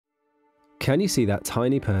Can you see that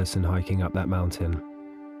tiny person hiking up that mountain?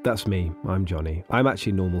 That's me, I'm Jonny. I'm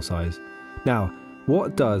actually normal size. Now,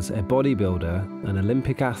 what does a bodybuilder, an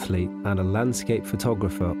Olympic athlete, and a landscape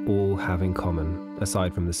photographer all have in common,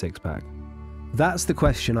 aside from the six-pack? That's the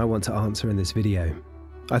question I want to answer in this video.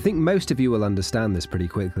 I think most of you will understand this pretty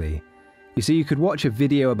quickly. You see, you could watch a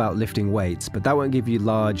video about lifting weights, but that won't give you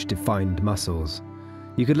large, defined muscles.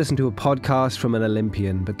 You could listen to a podcast from an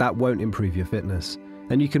Olympian, but that won't improve your fitness.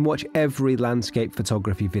 And you can watch every landscape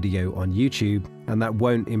photography video on YouTube, and that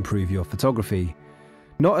won't improve your photography.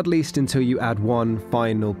 Not at least until you add one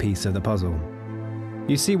final piece of the puzzle.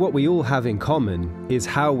 You see, what we all have in common is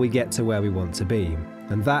how we get to where we want to be,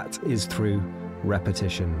 and that is through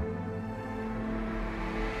repetition.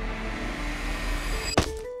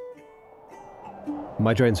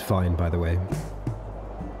 My drone's fine, by the way.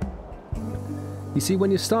 You see,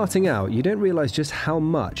 when you're starting out, you don't realize just how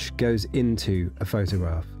much goes into a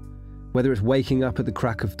photograph. Whether it's waking up at the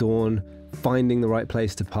crack of dawn, finding the right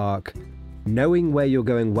place to park, knowing where you're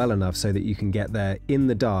going well enough so that you can get there in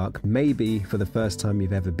the dark, maybe for the first time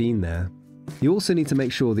you've ever been there. You also need to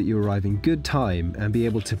make sure that you arrive in good time and be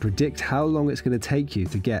able to predict how long it's going to take you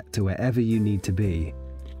to get to wherever you need to be.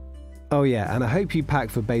 Oh yeah, and I hope you pack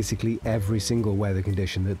for basically every single weather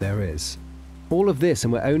condition that there is. All of this,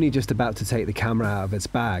 and we're only just about to take the camera out of its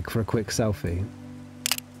bag for a quick selfie.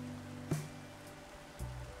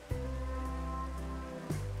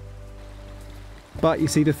 But you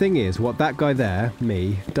see, the thing is, what that guy there,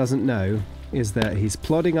 me, doesn't know is that he's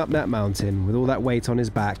plodding up that mountain with all that weight on his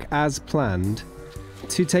back as planned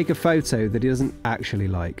to take a photo that he doesn't actually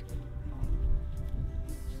like.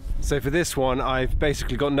 So for this one, I've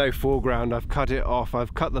basically got no foreground. I've cut it off.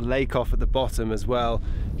 I've cut the lake off at the bottom as well.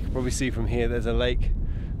 You can probably see from here there's a lake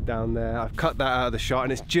down there. I've cut that out of the shot,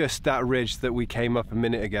 and it's just that ridge that we came up a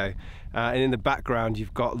minute ago. And in the background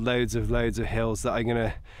you've got loads of hills that I'm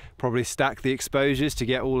gonna probably stack the exposures to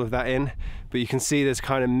get all of that in. But you can see there's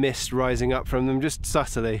kind of mist rising up from them just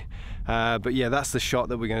subtly. But yeah, that's the shot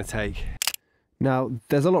that we're gonna take. Now,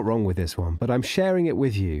 there's a lot wrong with this one, but I'm sharing it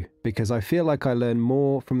with you because I feel like I learn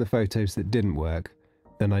more from the photos that didn't work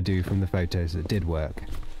than I do from the photos that did work.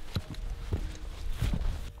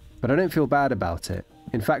 But I don't feel bad about it.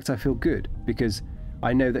 In fact, I feel good because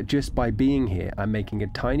I know that just by being here, I'm making a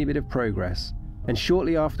tiny bit of progress, and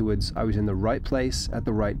shortly afterwards, I was in the right place at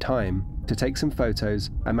the right time to take some photos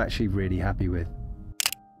I'm actually really happy with.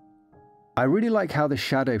 I really like how the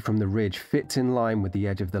shadow from the ridge fits in line with the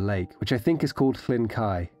edge of the lake, which I think is called Llyn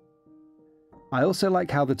Cai. I also like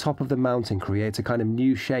how the top of the mountain creates a kind of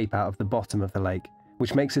new shape out of the bottom of the lake,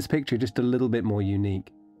 which makes this picture just a little bit more unique.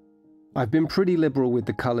 I've been pretty liberal with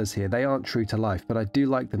the colours here. They aren't true to life, but I do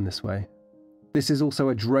like them this way. This is also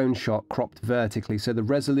a drone shot cropped vertically, so the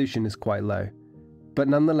resolution is quite low. But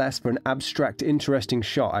nonetheless, for an abstract, interesting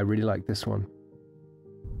shot, I really like this one.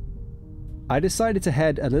 I decided to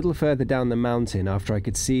head a little further down the mountain after I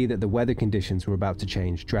could see that the weather conditions were about to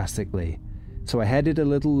change drastically. So I headed a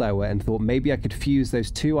little lower and thought maybe I could fuse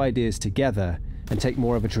those two ideas together and take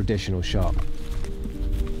more of a traditional shot.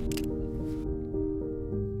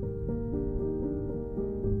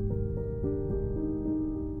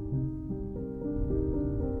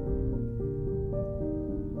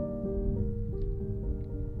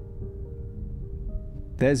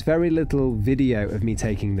 There's very little video of me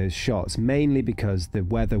taking those shots, mainly because the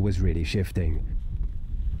weather was really shifting.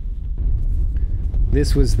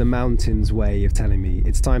 This was the mountain's way of telling me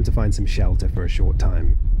it's time to find some shelter for a short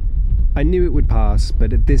time. I knew it would pass,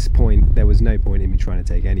 but at this point there was no point in me trying to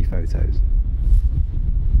take any photos.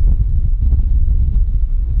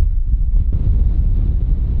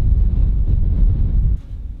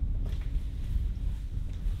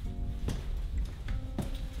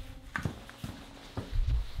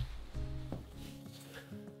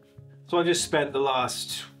 So I've just spent the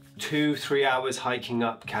last 2-3 hours hiking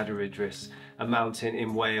up Cadair, Idris, a mountain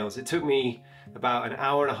in Wales. It took me about an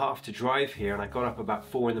hour and a half to drive here, and I got up about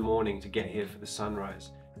 4 in the morning to get here for the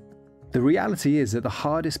sunrise. The reality is that the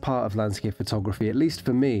hardest part of landscape photography, at least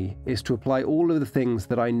for me, is to apply all of the things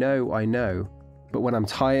that I know, but when I'm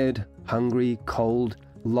tired, hungry, cold,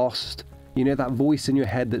 lost, you know that voice in your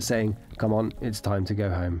head that's saying, come on, it's time to go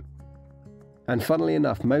home. And funnily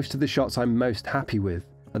enough, most of the shots I'm most happy with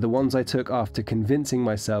are the ones I took after convincing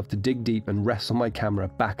myself to dig deep and wrestle my camera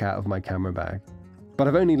back out of my camera bag. But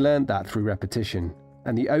I've only learned that through repetition,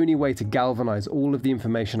 and the only way to galvanize all of the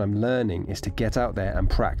information I'm learning is to get out there and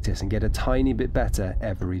practice and get a tiny bit better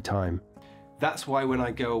every time. That's why when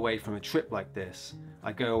I go away from a trip like this,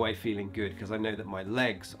 I go away feeling good because I know that my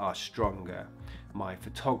legs are stronger, my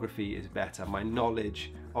photography is better, my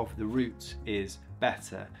knowledge of the route is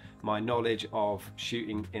better my knowledge of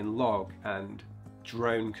shooting in log and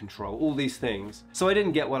drone control, all these things. So I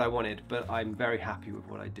didn't get what I wanted, but I'm very happy with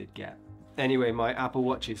what I did get. Anyway, my Apple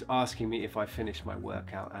Watch is asking me if I finished my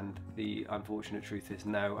workout, and the unfortunate truth is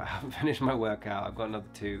no, I haven't finished my workout. I've got another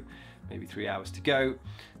 2, maybe 3 hours to go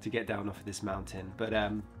to get down off of this mountain. But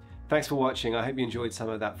thanks for watching. I hope you enjoyed some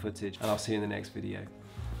of that footage, and I'll see you in the next video.